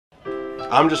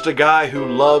I'm just a guy who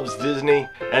loves Disney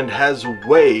and has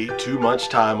way too much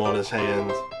time on his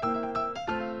hands.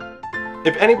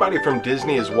 If anybody from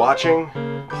Disney is watching,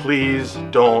 please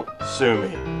don't sue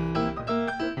me.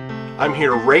 I'm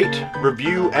here to rate,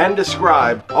 review, and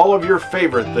describe all of your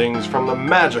favorite things from the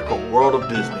magical world of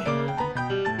Disney.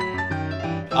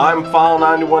 I'm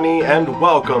File91e and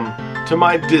welcome to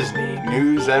my Disney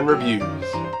News and Reviews.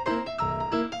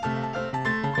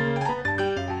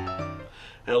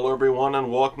 Hello everyone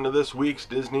and welcome to this week's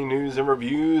Disney News and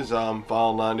Reviews. I'm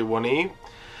File91e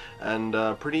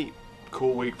and pretty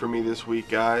cool week for me this week,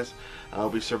 guys.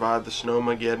 We survived the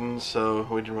snowmageddon, so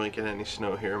we didn't really get any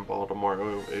snow here in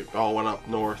Baltimore. It all went up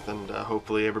north, and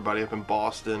hopefully everybody up in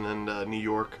Boston and New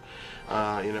York,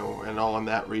 and all in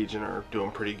that region are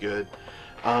doing pretty good.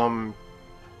 I'm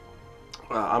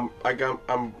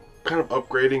kind of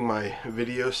upgrading my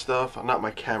video stuff, not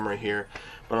my camera here,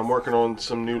 but I'm working on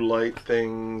some new light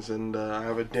things, and I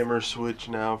have a dimmer switch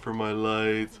now for my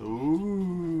lights.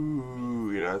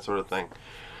 Ooh, that sort of thing.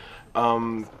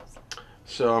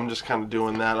 So I'm just kind of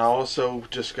doing that. I also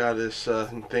just got this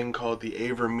thing called the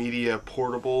AverMedia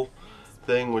portable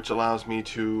thing, which allows me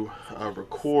to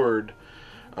record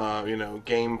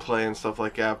gameplay and stuff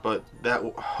like that, but that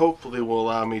hopefully will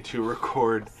allow me to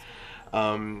record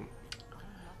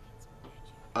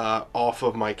off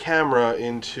of my camera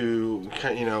into,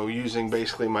 using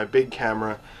basically my big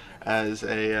camera as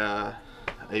a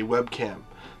webcam.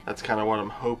 That's kind of what I'm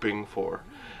hoping for.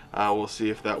 We'll see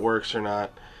if that works or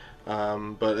not.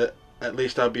 But at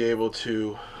least I'll be able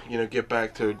to, get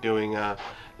back to doing,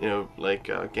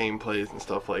 gameplays and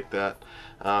stuff like that,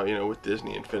 with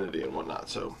Disney Infinity and whatnot.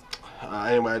 So,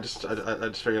 anyway, I just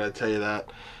figured I'd tell you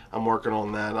that. I'm working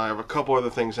on that. I have a couple other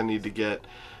things I need to get,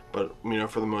 but,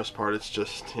 for the most part, it's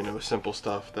just, simple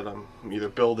stuff that I'm either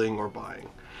building or buying.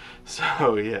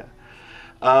 So, yeah.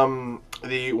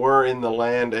 The We're in the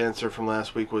Land answer from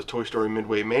last week was Toy Story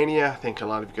Midway Mania. I think a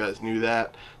lot of you guys knew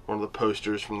that. One of the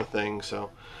posters from the thing,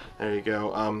 so there you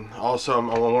go. Also,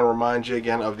 I want to remind you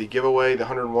again of the giveaway, the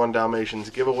 101 Dalmatians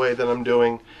giveaway that I'm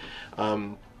doing.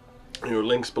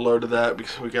 Links below to that,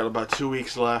 because we got about 2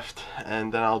 weeks left,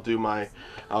 and then I'll do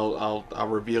I'll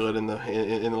reveal it in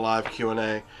the live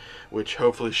Q&A, which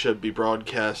hopefully should be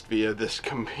broadcast via this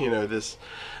this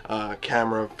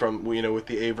camera from with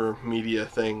the AverMedia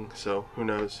thing. So who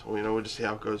knows? We'll just see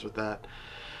how it goes with that.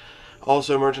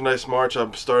 Also, Merchandise March,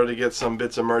 I've started to get some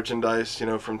bits of merchandise,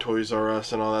 from Toys R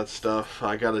Us and all that stuff.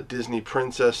 I got a Disney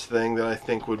Princess thing that I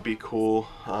think would be cool.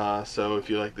 So if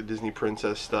you like the Disney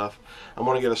Princess stuff, I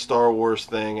want to get a Star Wars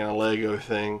thing and a Lego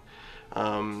thing.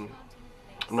 I'm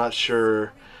not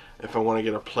sure if I want to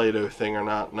get a Play-Doh thing or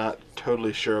not. Not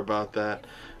totally sure about that.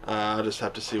 I'll just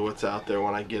have to see what's out there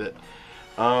when I get it.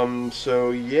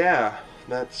 So yeah,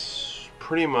 that's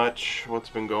pretty much what's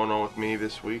been going on with me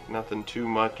this week. Nothing too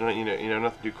much,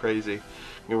 nothing too crazy.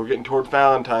 We're getting toward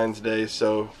Valentine's Day,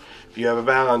 so if you have a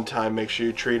Valentine, make sure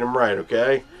you treat them right,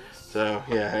 okay? So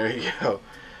yeah, there you go.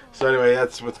 So anyway,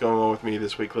 that's what's going on with me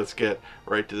this week. Let's get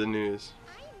right to the news.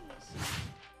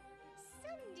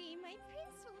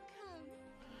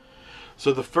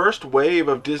 So the first wave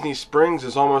of Disney Springs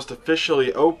is almost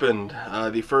officially opened.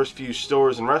 The first few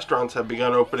stores and restaurants have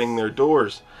begun opening their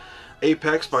doors.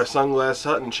 Apex by Sunglass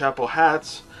Hut and Chapel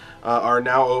Hats are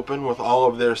now open with all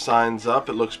of their signs up.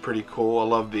 It looks pretty cool. I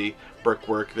love the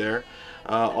brickwork there.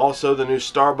 Also, the new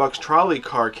Starbucks Trolley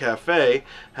Car Cafe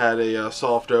had a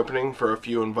soft opening for a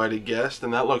few invited guests,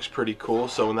 and that looks pretty cool.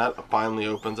 So when that finally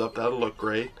opens up, that'll look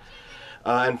great.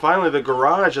 And finally, the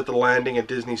garage at the landing at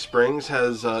Disney Springs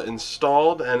has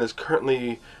installed and is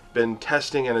currently been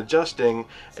testing and adjusting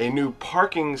a new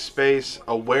parking space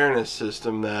awareness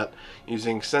system that,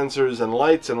 using sensors and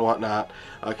lights and whatnot,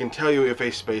 can tell you if a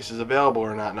space is available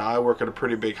or not. Now, I work at a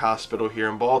pretty big hospital here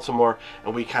in Baltimore,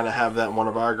 and we kind of have that in one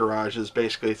of our garages.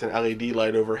 Basically, it's an LED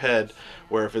light overhead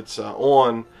where if it's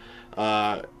on,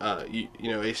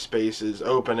 a space is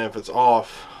open. If it's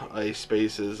off, a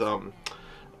space is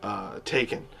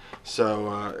taken.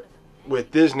 So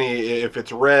with Disney, if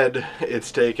it's red,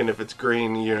 it's taken. If it's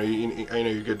green, you're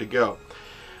good to go.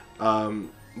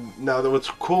 Now, what's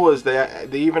cool is they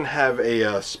even have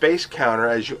a space counter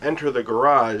as you enter the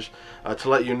garage to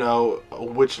let you know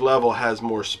which level has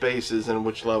more spaces and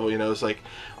which level, it's like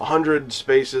 100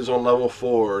 spaces on level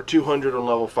 4 or 200 on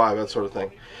level 5, that sort of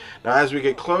thing. Now, as we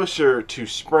get closer to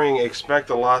spring, expect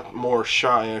a lot more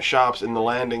shops in the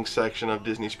landing section of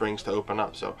Disney Springs to open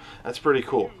up. So that's pretty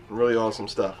cool. Really awesome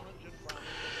stuff.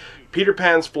 Peter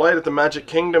Pan's flight at the Magic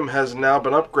Kingdom has now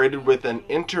been upgraded with an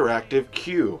interactive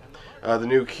queue. The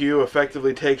new queue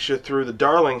effectively takes you through the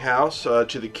Darling House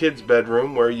to the kids'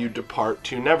 bedroom, where you depart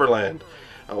to Neverland.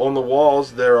 On the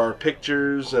walls there are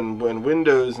pictures and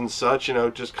windows and such,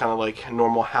 just kind of like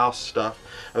normal house stuff.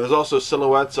 There's also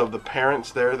silhouettes of the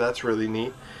parents there. That's really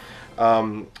neat.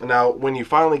 Now, when you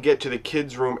finally get to the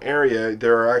kids' room area,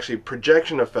 there are actually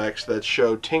projection effects that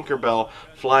show Tinkerbell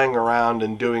flying around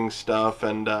and doing stuff,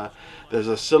 and there's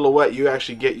a silhouette. You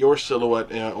actually get your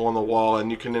silhouette on the wall, and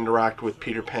you can interact with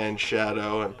Peter Pan's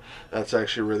shadow, and that's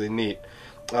actually really neat.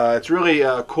 It's really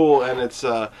cool, and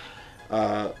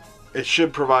it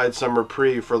should provide some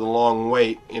reprieve for the long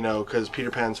wait, because Peter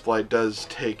Pan's flight does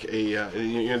take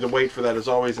the wait for that is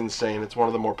always insane. It's one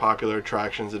of the more popular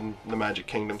attractions in the Magic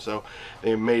Kingdom, so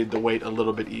they made the wait a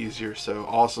little bit easier. So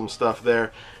awesome stuff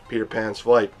there, Peter Pan's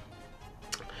flight.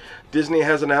 Disney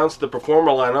has announced the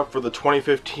performer lineup for the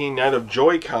 2015 Night of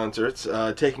Joy concerts,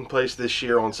 taking place this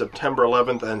year on September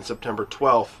 11th and September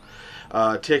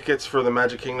 12th. Tickets for the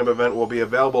Magic Kingdom event will be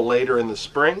available later in the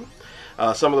spring.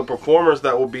 Some of the performers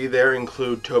that will be there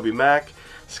include Toby Mac,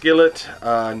 Skillet,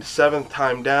 Seventh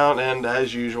Time Down, and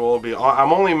as usual,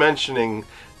 I'm only mentioning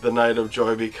the Night of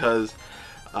Joy because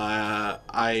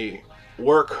I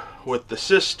work with the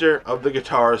sister of the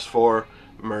guitarist for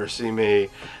Mercy Me,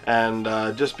 and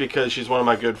just because she's one of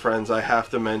my good friends, I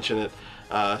have to mention it.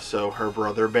 So her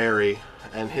brother Barry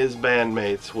and his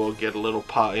bandmates will get a little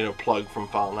plug from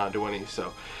File91e's.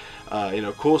 So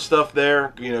cool stuff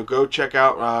there. Go check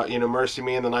out Mercy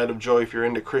Me and the Night of Joy if you're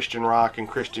into Christian rock and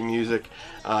Christian music.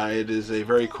 It is a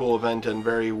very cool event and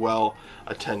very well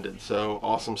attended. So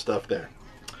awesome stuff there.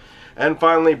 And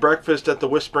finally, breakfast at the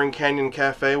Whispering Canyon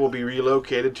Cafe will be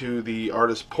relocated to the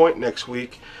Artist Point next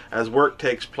week as work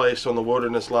takes place on the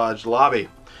Wilderness Lodge lobby.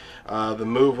 The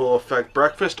move will affect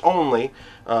breakfast only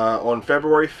on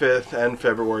February 5th and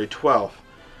February 12th.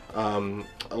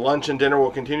 Lunch and dinner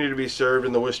will continue to be served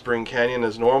in the Whispering Canyon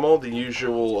as normal. The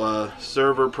usual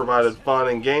server-provided fun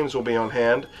and games will be on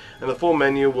hand, and the full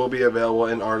menu will be available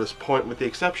in Artist Point with the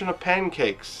exception of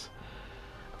pancakes,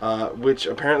 which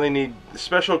apparently need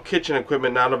special kitchen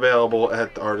equipment not available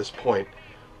at the Artist Point.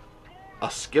 A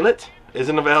skillet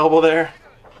isn't available there?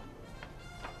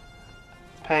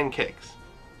 Pancakes.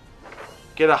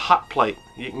 Get a hot plate.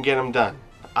 You can get them done.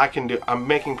 I'm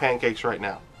making pancakes right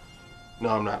now. No,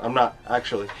 I'm not. I'm not,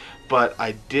 actually. But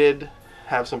I did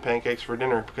have some pancakes for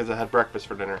dinner because I had breakfast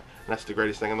for dinner. And that's the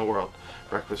greatest thing in the world.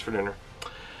 Breakfast for dinner.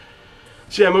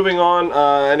 So yeah, moving on.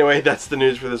 Anyway, that's the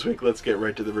news for this week. Let's get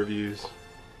right to the reviews.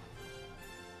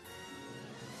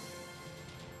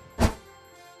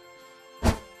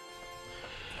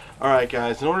 Alright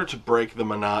guys, in order to break the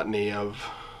monotony of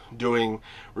doing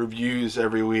reviews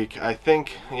every week, I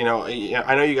think, I know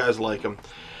you guys like them.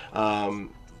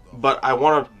 But I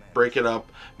want to break it up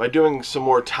by doing some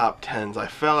more top 10s. I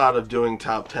fell out of doing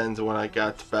top 10s when I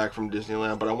got back from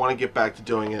Disneyland, but I want to get back to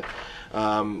doing it.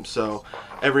 So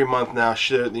every month now,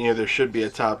 there should be a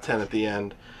top 10 at the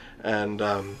end, and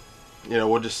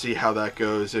we'll just see how that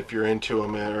goes. If you're into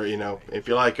them, or if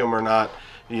you like them or not,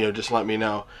 just let me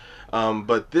know.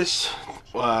 But this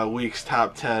week's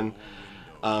top 10,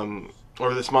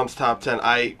 or this month's top 10,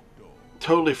 I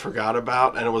totally forgot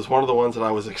about, and it was one of the ones that I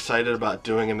was excited about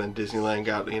doing, and then Disneyland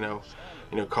got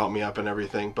caught me up and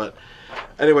everything. But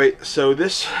anyway, so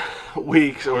this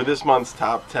week's or this month's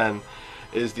top 10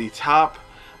 is the top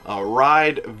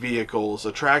ride vehicles,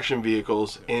 attraction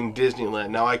vehicles in Disneyland.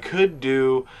 Now I could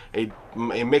do a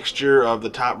mixture of the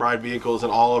top ride vehicles in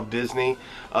all of Disney,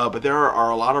 but there are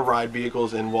a lot of ride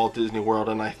vehicles in Walt Disney World,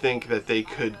 and I think that they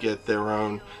could get their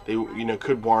own,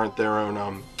 could warrant their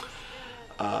own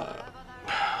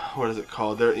what is it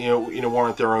called?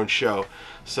 Warrant their own show.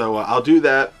 So I'll do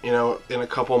that, in a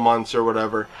couple months or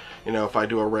whatever, if I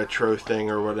do a retro thing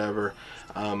or whatever.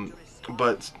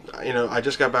 But I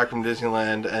just got back from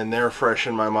Disneyland and they're fresh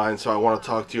in my mind, so I want to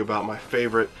talk to you about my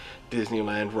favorite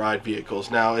Disneyland ride vehicles.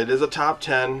 Now, it is a top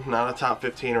 10, not a top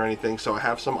 15 or anything, so I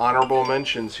have some honorable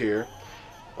mentions here.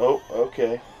 Oh,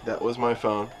 okay, that was my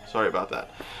phone. Sorry about that.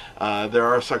 There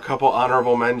are a couple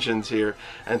honorable mentions here,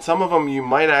 and some of them you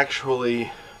might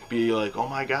actually be like, oh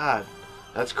my god,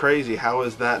 that's crazy, how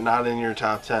is that not in your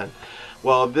top 10?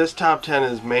 Well, this top 10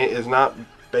 is not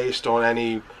based on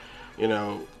any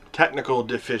technical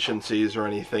deficiencies or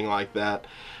anything like that.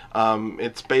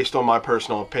 It's based on my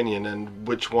personal opinion and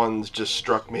which ones just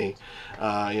struck me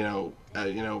as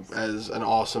an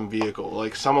awesome vehicle.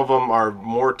 Like, some of them are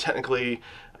more technically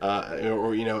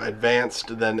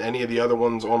advanced than any of the other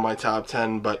ones on my top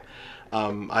 10, but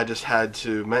I just had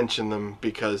to mention them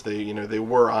because they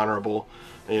were honorable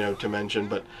to mention.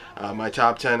 But my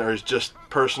top 10 are just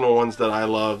personal ones that I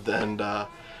loved, and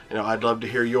I'd love to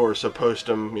hear yours. So post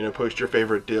them. Post your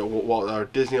favorite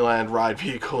Disneyland ride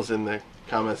vehicles in the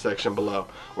comment section below,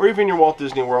 or even your Walt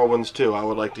Disney World ones too. I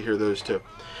would like to hear those too.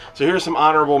 So here's some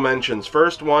honorable mentions.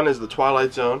 First one is the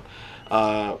Twilight Zone.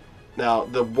 Now,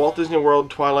 the Walt Disney World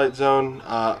Twilight Zone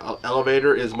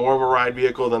elevator is more of a ride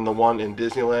vehicle than the one in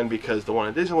Disneyland, because the one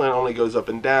in Disneyland only goes up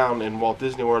and down. In Walt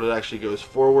Disney World, it actually goes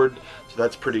forward, so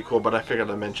that's pretty cool, but I figured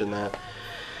I'd mention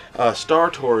that. Star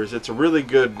Tours, it's a really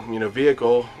good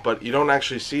vehicle, but you don't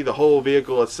actually see the whole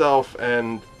vehicle itself,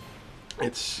 and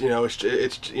it's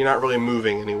you're not really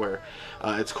moving anywhere.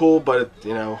 It's cool, but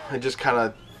it just kind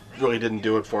of really didn't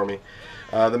do it for me.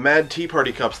 The Mad Tea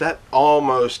Party cups, that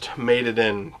almost made it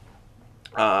in.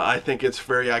 I think it's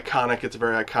very iconic. It's a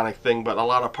very iconic thing, but a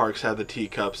lot of parks have the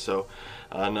teacups, so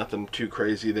nothing too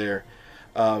crazy there.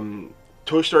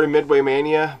 Toy Story Midway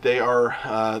Mania, they are,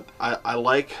 I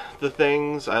like the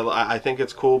things. I think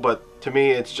it's cool, but to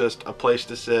me it's just a place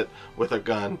to sit with a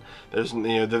gun. There's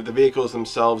the vehicles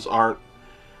themselves aren't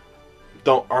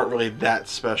really that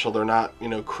special. They're not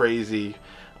crazy.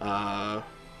 I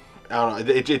don't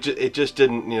know. It just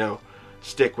didn't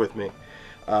stick with me.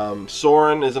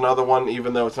 Soarin' is another one,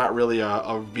 even though it's not really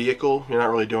a vehicle. You're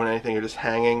not really doing anything, you're just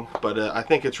hanging, but I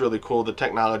think it's really cool. The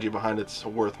technology behind it's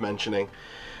worth mentioning.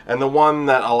 And the one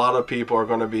that a lot of people are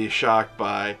going to be shocked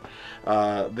by,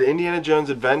 the Indiana Jones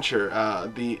Adventure.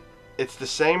 It's the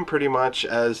same pretty much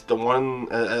as the one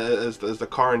as the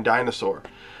car in Dinosaur.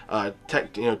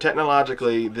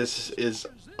 Technologically, this is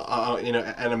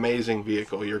an amazing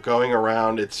vehicle. You're going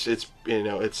around. It's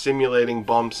simulating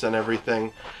bumps and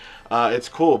everything. It's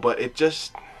cool, but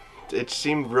it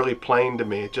seemed really plain to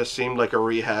me. It just seemed like a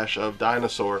rehash of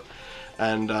Dinosaur,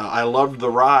 and I loved the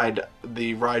ride.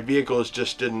 The ride vehicles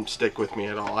just didn't stick with me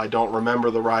at all. I don't remember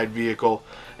the ride vehicle.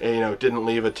 It didn't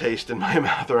leave a taste in my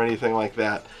mouth or anything like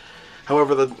that.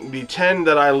 However, the 10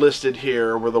 that I listed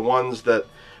here were the ones that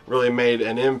really made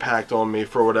an impact on me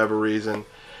for whatever reason.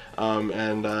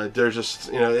 They're just,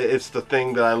 it's the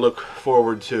thing that I look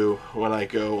forward to when I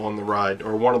go on the ride,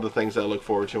 or one of the things that I look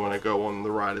forward to when I go on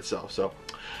the ride itself. So,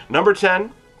 number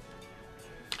 10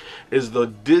 is the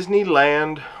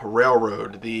Disneyland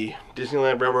Railroad. The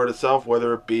Disneyland Railroad itself,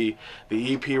 whether it be the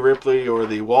E.P. Ripley or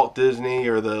the Walt Disney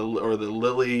or the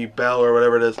Lily Bell or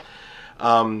whatever it is,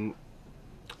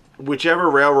 whichever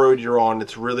railroad you're on,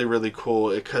 it's really, really cool,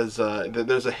 because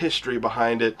there's a history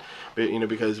behind it,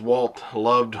 because Walt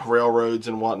loved railroads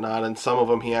and whatnot, and some of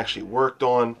them he actually worked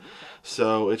on.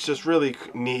 So it's just really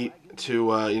neat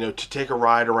to to take a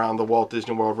ride around the Walt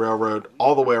Disney World Railroad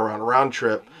all the way around, a round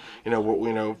trip.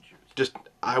 Just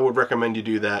I would recommend you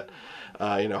do that.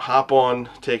 Hop on,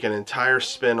 take an entire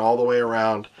spin all the way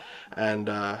around, and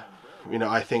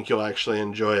I think you'll actually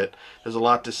enjoy it. There's a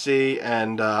lot to see,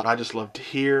 and I just love to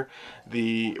hear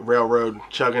the railroad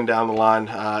chugging down the line.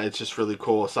 It's just really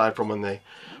cool, aside from when they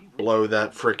blow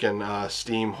that frickin'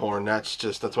 steam horn. That's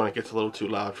when it gets a little too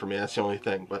loud for me. That's the only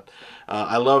thing. But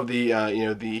I love the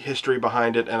the history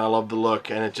behind it, and I love the look,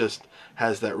 and it just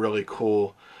has that really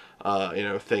cool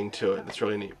thing to it. It's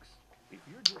really neat.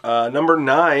 Number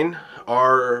 9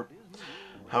 are,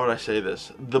 how would I say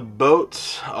this? The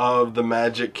boats of the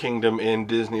Magic Kingdom in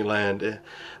Disneyland.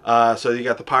 So you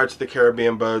got the Pirates of the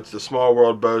Caribbean boats, the Small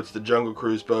World boats, the Jungle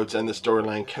Cruise boats, and the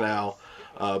Storyland Canal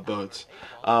boats.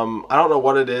 I don't know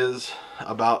what it is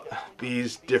about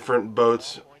these different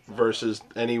boats versus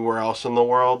anywhere else in the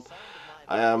world.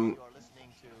 I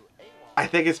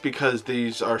think it's because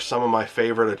these are some of my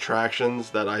favorite attractions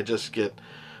that I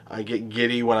get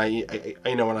giddy when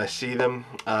when I see them.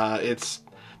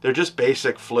 They're just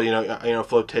basic,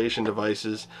 flotation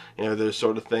devices, those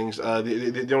sort of things.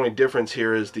 The only difference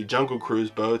here is the Jungle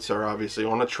Cruise boats are obviously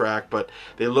on a track, but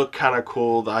they look kind of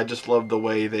cool. I just love the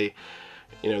way they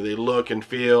look and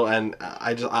feel, and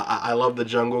I love the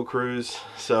Jungle Cruise,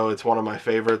 so it's one of my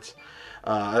favorites.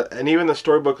 And even the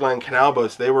Storybook Land Canal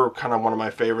boats, they were kind of one of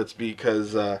my favorites,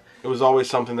 because it was always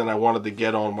something that I wanted to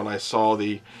get on when I saw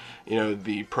the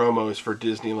promos for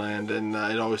Disneyland, and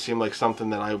it always seemed like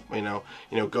something that I,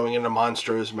 going into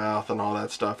Monstro's mouth and all that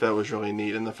stuff, that was really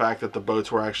neat. And the fact that the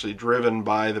boats were actually driven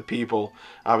by the people,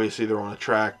 obviously they're on a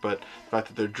track, but the fact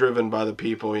that they're driven by the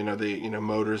people, the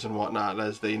motors and whatnot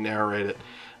as they narrate it,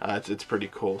 it's pretty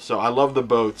cool. So I love the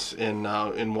boats in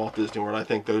Walt Disney World. I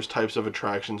think those types of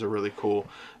attractions are really cool.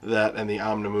 That and the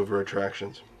Omnimover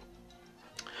attractions.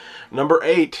 Number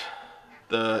 8.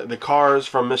 The cars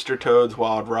from Mr. Toad's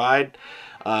Wild Ride.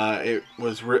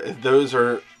 Those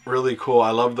are really cool.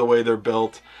 I love the way they're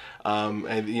built, and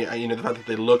the fact that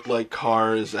they look like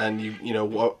cars, and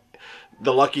what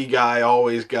the lucky guy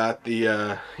always got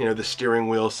the the steering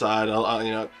wheel side.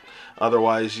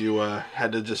 Otherwise, you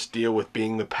had to just deal with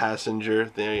being the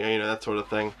passenger, you know, that sort of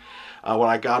thing. When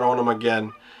I got on them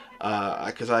again,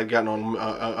 because I had gotten on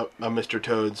a Mr.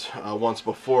 Toad's once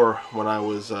before when I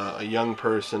was a young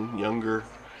person, younger,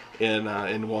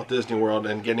 in Walt Disney World,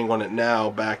 and getting on it now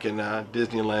back in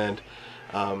Disneyland,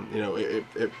 you know,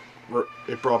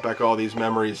 it brought back all these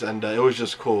memories, and it was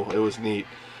just cool. It was neat.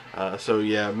 So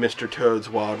yeah, Mr. Toad's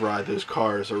Wild Ride. Those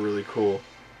cars are really cool.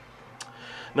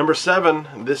 Number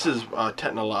 7. This is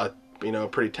you know,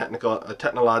 pretty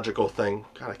technological thing.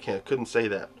 God, couldn't say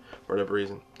that for whatever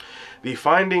reason. The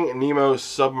Finding Nemo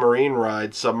submarine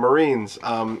ride, Submarines.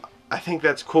 I think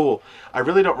that's cool. I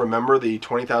really don't remember the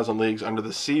 20,000 Leagues Under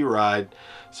the Sea ride,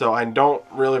 so I don't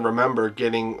really remember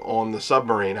getting on the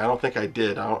submarine. I don't think I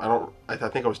did. I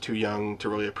think I was too young to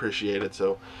really appreciate it.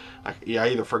 So I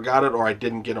either forgot it or I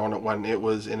didn't get on it when it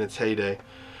was in its heyday.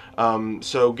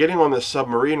 So getting on this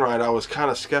submarine ride, I was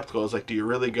kind of skeptical. I was like, do you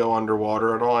really go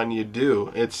underwater at all? And you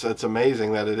do. It's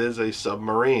amazing that it is a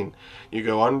submarine. You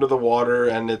go under the water,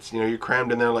 and it's, you know, you're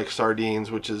crammed in there like sardines,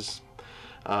 which is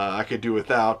I could do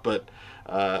without, but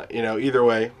you know, either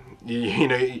way, you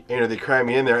know they cram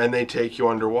you in there and they take you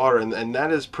underwater, and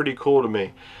that is pretty cool to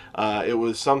me. It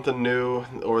was something new,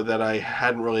 or that I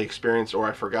hadn't really experienced, or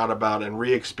I forgot about and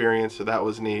re-experienced, so that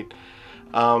was neat.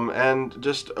 And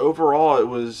just overall, it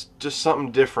was just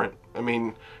something different. I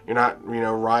mean, you're not, you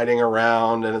know, riding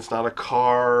around, and it's not a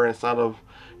car, and it's not a,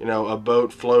 you know, a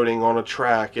boat floating on a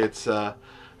track. It's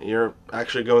you're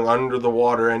actually going under the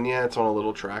water, and yeah, it's on a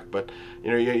little track, but you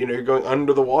know, you're going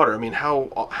under the water. I mean, how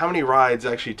many rides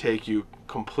actually take you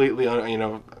completely, you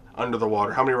know, under the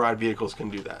water? How many ride vehicles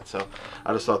can do that? So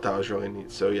I just thought that was really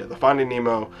neat. So yeah, the Finding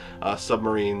Nemo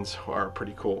submarines are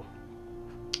pretty cool.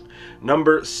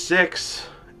 Number 6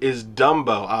 is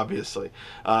Dumbo, obviously.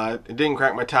 It didn't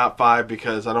crack my top 5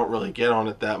 because I don't really get on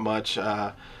it that much,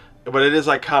 but it is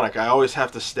iconic. I always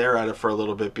have to stare at it for a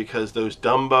little bit because those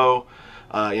Dumbo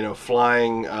you know,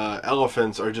 flying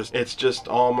elephants are just, it's just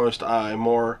almost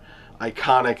more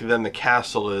iconic than the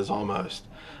castle is almost.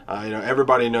 You know,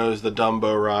 everybody knows the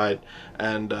Dumbo ride,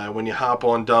 and when you hop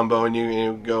on Dumbo and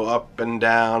you go up and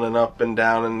down and up and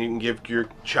down, and you can give your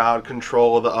child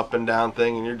control of the up and down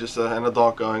thing, and you're just an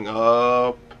adult going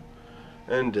up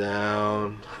and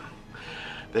down.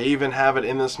 They even have it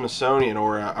in the Smithsonian,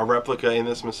 or a replica in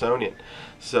the Smithsonian.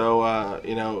 So,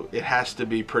 you know, it has to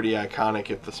be pretty iconic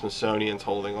if the Smithsonian's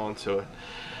holding on to it.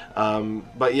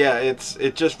 But yeah,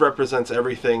 it just represents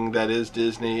everything that is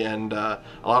Disney, and a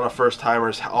lot of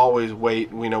first-timers always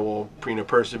wait, will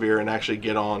persevere and actually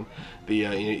get on the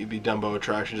Dumbo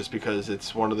attraction, just because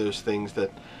it's one of those things that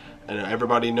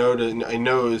everybody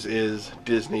knows is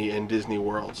Disney and Disney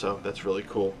World. So that's really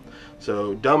cool.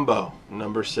 So Dumbo,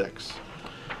 number 6.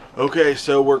 Okay,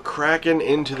 so we're cracking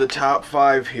into the top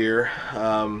 5 here.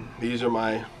 These are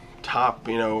my top,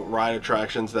 ride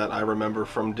attractions that I remember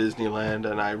from Disneyland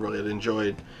and I really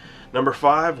enjoyed. Number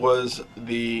 5 was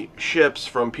the ships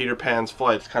from Peter Pan's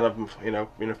Flight. It's kind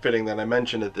of, fitting that I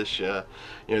mentioned it this show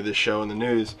in the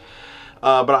news.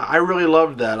 But I really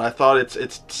loved that. I thought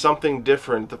it's something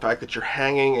different. The fact that you're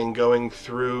hanging and going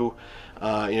through,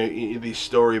 the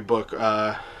storybook,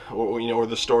 or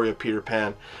the story of Peter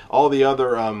Pan. All the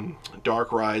other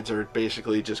dark rides are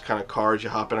basically just kind of cars. You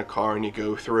hop in a car and you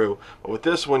go through. But with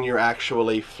this one, you're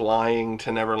actually flying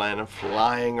to Neverland and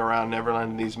flying around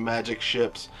Neverland in these magic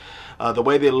ships. The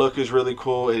way they look is really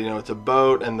cool. It's a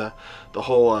boat, and the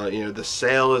whole the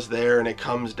sail is there, and it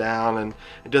comes down, and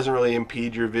it doesn't really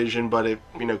impede your vision, but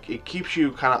it keeps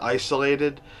you kind of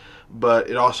isolated, but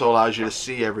it also allows you to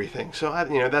see everything. So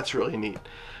that's really neat.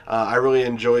 I really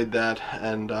enjoyed that,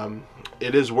 and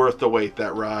it is worth the wait,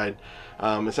 that ride.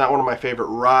 It's not one of my favorite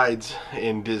rides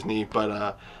in Disney, but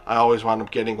I always wind up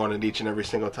getting on it each and every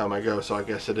single time I go, so I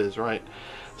guess it is, right?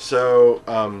 So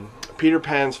Peter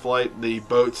Pan's Flight, the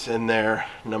boat's in there,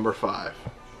 number 5.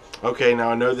 Okay, now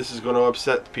I know this is going to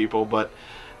upset people, but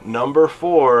number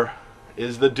 4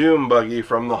 is the Doom Buggy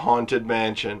from the Haunted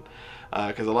Mansion,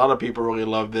 because a lot of people really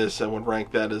love this and would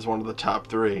rank that as one of the top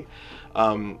 3.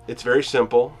 It's very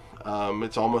simple.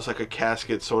 It's almost like a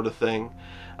casket sort of thing.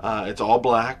 It's all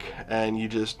black, and you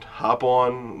just hop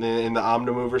on in the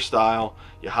Omnimover style.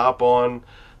 You hop on,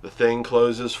 the thing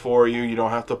closes for you. You don't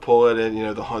have to pull it, and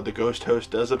the ghost host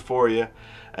does it for you,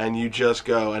 and you just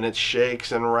go, and it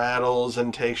shakes and rattles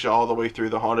and takes you all the way through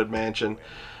the Haunted Mansion,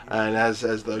 and as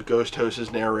the ghost host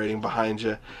is narrating behind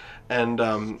you. And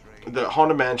the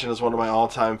Haunted Mansion is one of my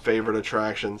all-time favorite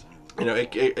attractions. you know,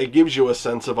 it gives you a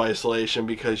sense of isolation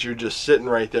because you're just sitting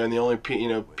right there, and the only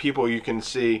people you can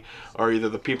see are either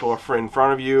the people in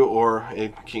front of you, or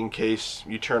in case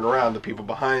you turn around, the people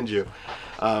behind you.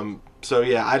 So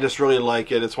yeah, I just really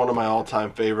like it. It's one of my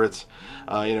all-time favorites,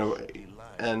 you know,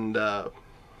 and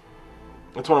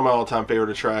it's one of my all-time favorite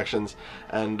attractions,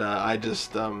 and I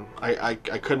just I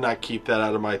could not keep that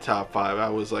out of my top 5. I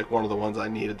was like one of the ones I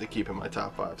needed to keep in my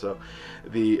top 5. So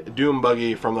the Doom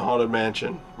Buggy from the Haunted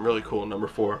Mansion, really cool. Number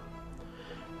 4.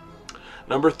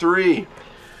 Number 3,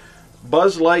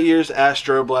 Buzz Lightyear's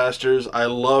Astro Blasters. I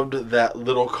loved that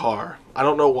little car. I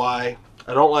don't know why.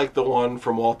 I don't like the one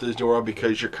from Walt Disney World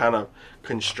because you're kind of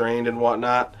constrained and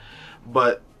whatnot,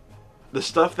 but the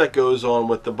stuff that goes on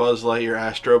with the Buzz Lightyear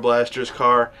Astro Blasters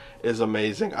car is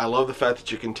amazing. I love the fact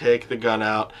that you can take the gun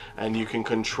out and you can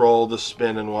control the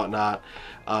spin and whatnot.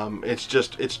 It's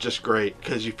just great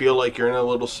because you feel like you're in a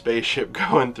little spaceship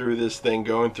going through this thing,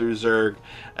 going through Zurg,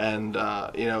 and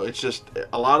you know, it's just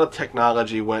a lot of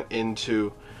technology went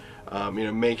into you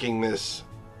know, making this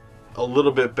a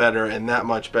little bit better, and that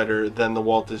much better than the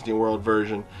Walt Disney World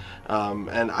version.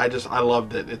 And I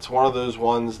loved it. It's one of those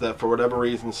ones that for whatever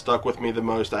reason stuck with me the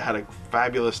most. I had a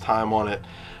fabulous time on it,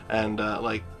 and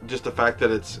like just the fact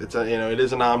that it's a, you know, it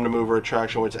is an Omnimover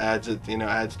attraction, which adds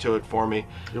to it for me.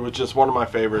 It was just one of my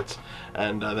favorites,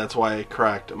 and that's why it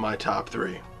cracked my top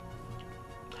 3.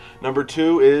 Number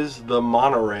 2 is the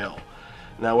monorail.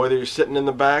 Now, whether you're sitting in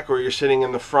the back or you're sitting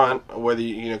in the front, whether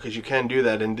you know, because you can do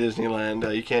that in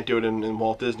Disneyland, you can't do it in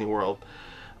Walt Disney World.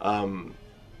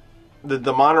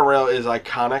 The monorail is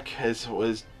iconic.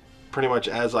 Is pretty much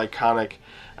as iconic,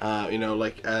 you know,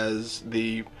 like as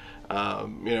the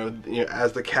you know,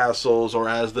 as the castles or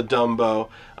as the Dumbo.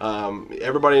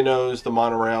 Everybody knows the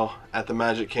monorail at the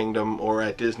Magic Kingdom or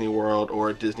at Disney World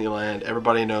or at Disneyland.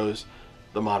 Everybody knows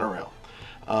the monorail.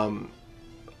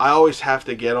 I always have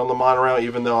to get on the monorail,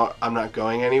 even though I'm not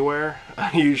going anywhere.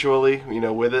 Usually, you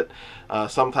know, with it.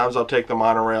 Sometimes I'll take the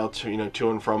monorail to, you know, to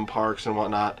and from parks and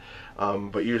whatnot.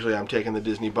 But usually I'm taking the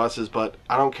Disney buses. But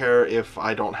I don't care if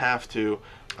I don't have to.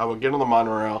 I will get on the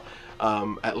monorail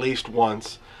at least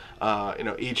once, you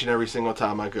know, each and every single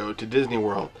time I go to Disney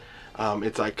World.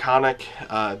 It's iconic.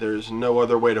 There's no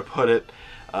other way to put it.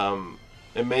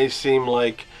 It may seem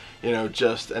like, you know,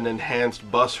 just an enhanced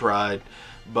bus ride,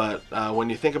 but when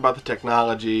you think about the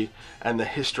technology and the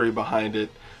history behind it,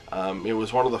 it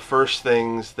was one of the first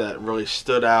things that really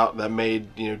stood out, that made,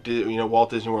 you know, Walt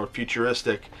Disney World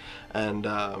futuristic. And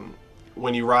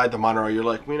when you ride the monorail, you're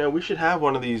like, you know, we should have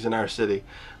one of these in our city,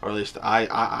 or at least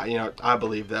you know, I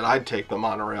believe that I'd take the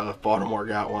monorail if Baltimore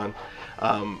got one.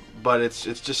 But it's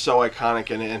just so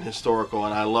iconic and historical,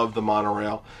 and I love the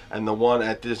monorail. And the one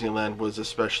at Disneyland was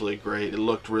especially great. It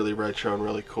looked really retro and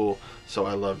really cool, so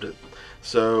I loved it.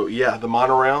 So yeah, the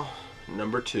monorail,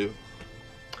 number 2.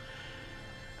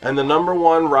 And the number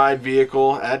 1 ride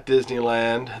vehicle at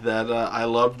Disneyland that I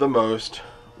loved the most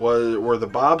were the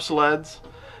bobsleds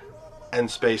and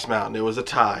Space Mountain. It was a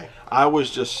tie. I was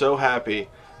just so happy.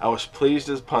 I was pleased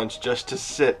as punch just to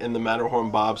sit in the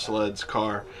Matterhorn bobsleds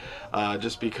car,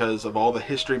 just because of all the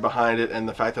history behind it and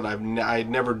the fact that I had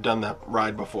never done that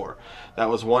ride before. That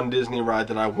was one Disney ride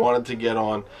that I wanted to get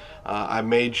on. I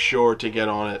made sure to get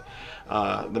on it.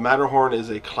 The Matterhorn is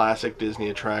a classic Disney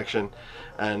attraction,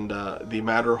 and the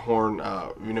Matterhorn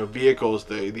you know, vehicles,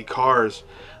 the cars,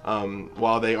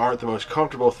 while they aren't the most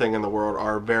comfortable thing in the world,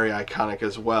 are very iconic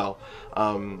as well.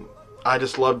 I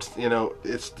just loved, you know,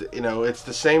 it's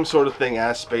the same sort of thing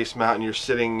as Space Mountain. You're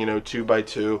sitting, you know, 2 by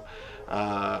 2,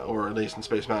 or at least in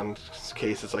Space Mountain's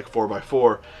case, it's like 4 by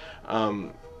 4.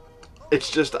 It's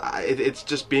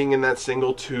just being in that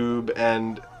single tube,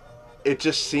 and it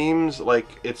just seems like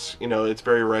it's, you know, it's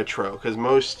very retro, because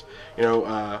most, you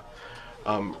know,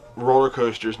 roller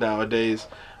coasters nowadays,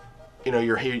 you know,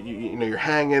 you're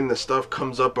hanging, the stuff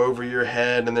comes up over your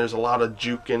head, and there's a lot of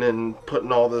juking and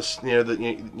putting all this, you know,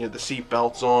 the seat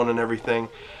belts on and everything.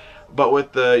 But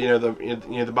with the, you know,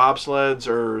 the bobsleds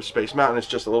or Space Mountain, it's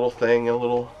just a little thing, a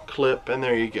little clip, and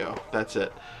there you go. That's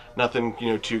it. Nothing,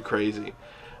 you know, too crazy.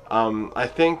 I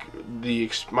think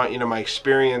my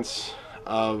experience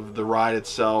of the ride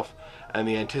itself and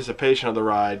the anticipation of the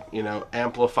ride, you know,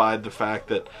 amplified the fact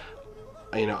that,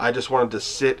 you know, I just wanted to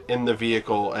sit in the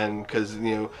vehicle, and because,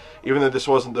 you know, even though this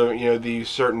wasn't the, you know, the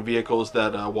certain vehicles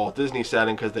that Walt Disney sat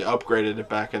in, because they upgraded it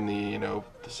back in the, you know,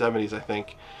 the 70s, I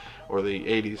think, or the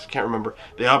 80s, can't remember.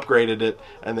 They upgraded it,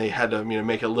 and they had to, you know,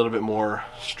 make it a little bit more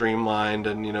streamlined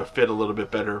and, you know, fit a little bit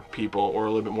better people, or a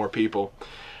little bit more people.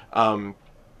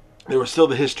 There was still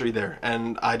the history there,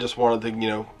 and I just wanted to, you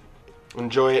know,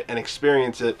 enjoy it and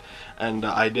experience it, and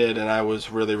I did, and I was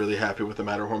really happy with the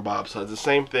Matterhorn bobsleds. The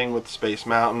same thing with Space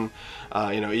Mountain.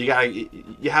 You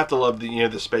have to love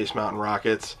the Space Mountain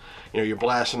rockets. You're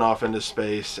blasting off into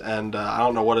space, and I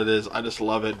don't know what it is. I just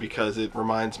love it because it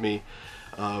reminds me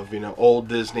of old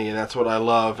Disney, and that's what I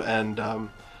love. And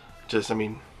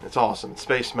it's awesome. It's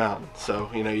Space Mountain, so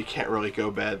you can't really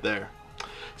go bad there.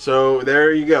 So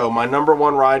there you go. My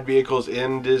 #1 ride vehicles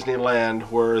in Disneyland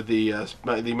were the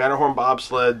Matterhorn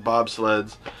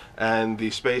bobsleds, and the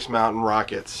Space Mountain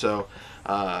rockets. So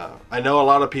I know a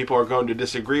lot of people are going to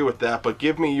disagree with that, but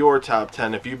give me your top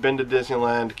 10. If you've been to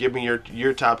Disneyland, give me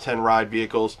your top 10 ride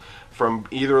vehicles from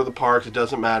either of the parks. It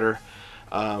doesn't matter.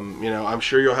 I'm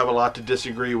sure you'll have a lot to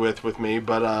disagree with me,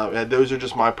 but those are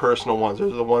just my personal ones.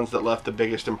 Those are the ones that left the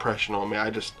biggest impression on me.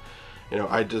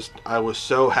 I was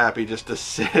so happy just to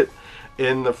sit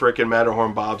in the frickin'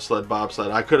 Matterhorn bobsled.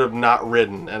 I could have not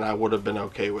ridden, and I would have been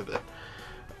okay with it.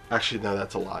 Actually, no,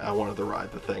 that's a lie. I wanted to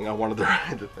ride the thing.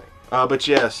 But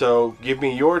yeah, so give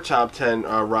me your top 10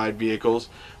 ride vehicles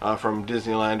from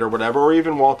Disneyland or whatever, or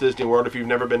even Walt Disney World. If you've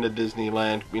never been to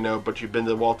Disneyland, but you've been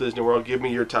to Walt Disney World, give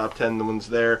me your top 10, the ones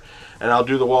there, and I'll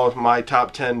do my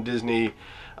top 10 Disney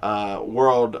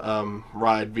World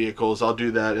ride vehicles. I'll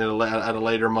do that at a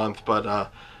later month,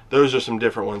 but those are some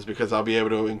different ones because I'll be able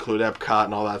to include Epcot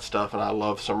and all that stuff, and I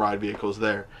love some ride vehicles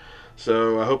there.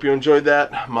 So I hope you enjoyed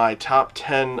that. My top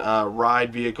 10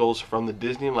 ride vehicles from the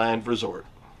Disneyland Resort.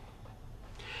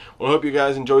 Well, I hope you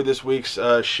guys enjoyed this week's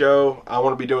show. I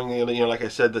want to be doing, like I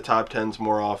said, the top 10s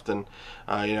more often,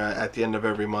 at the end of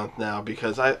every month now,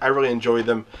 because I really enjoy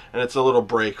them, and it's a little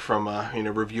break from,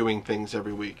 reviewing things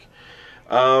every week.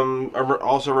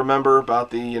 Also remember about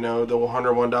the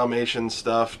 101 Dalmatians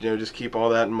stuff. Just keep all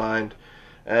that in mind.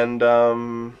 And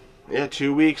yeah,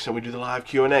 2 weeks, and we do the live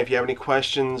Q&A. If you have any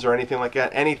questions or anything like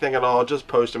that, anything at all, just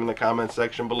post them in the comments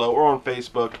section below or on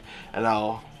Facebook, and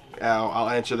I'll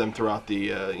answer them throughout the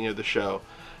the show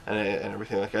and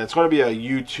everything like that. It's going to be a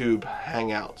YouTube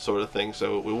hangout sort of thing,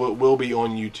 so we'll be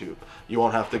on YouTube. You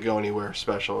won't have to go anywhere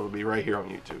special. It'll be right here on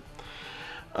YouTube.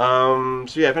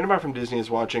 So yeah, if anybody from Disney is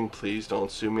watching, please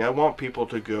don't sue me. I want people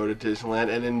to go to Disneyland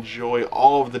and enjoy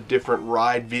all of the different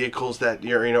ride vehicles that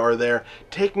are there.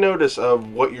 Take notice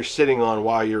of what you're sitting on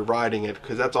while you're riding it,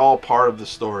 because that's all part of the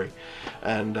story,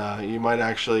 and you might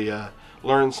actually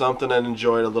learn something and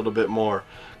enjoy it a little bit more,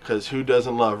 because who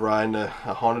doesn't love riding a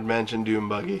Haunted Mansion Doom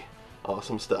Buggy?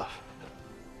 Awesome stuff.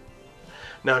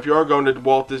 Now, if you are going to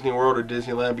Walt Disney World or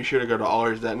Disneyland, be sure to go to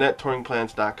allers.net,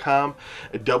 touringplans.com,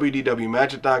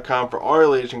 wdwmagic.com for all your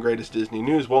latest and greatest Disney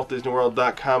news.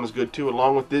 WaltDisneyWorld.com is good too,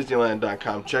 along with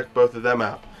Disneyland.com. Check both of them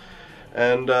out.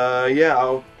 And yeah,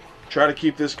 I'll try to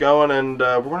keep this going, and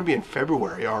we're going to be in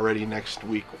February already next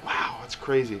week. Wow, that's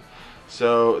crazy.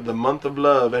 So, the month of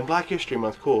love and Black History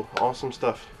Month. Cool. Awesome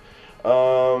stuff.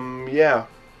 Yeah.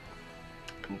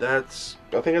 I think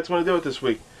that's going to do it this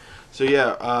week. So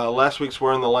yeah, last week's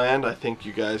We're in the Land, I think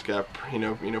you guys got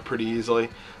pretty easily.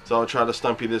 So I'll try to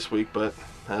stump you this week, but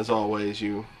as always,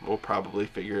 you will probably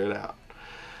figure it out.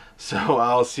 So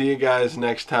I'll see you guys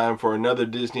next time for another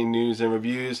Disney news and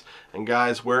reviews. And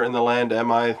guys, where in the land am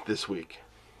I this week?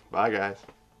 Bye guys.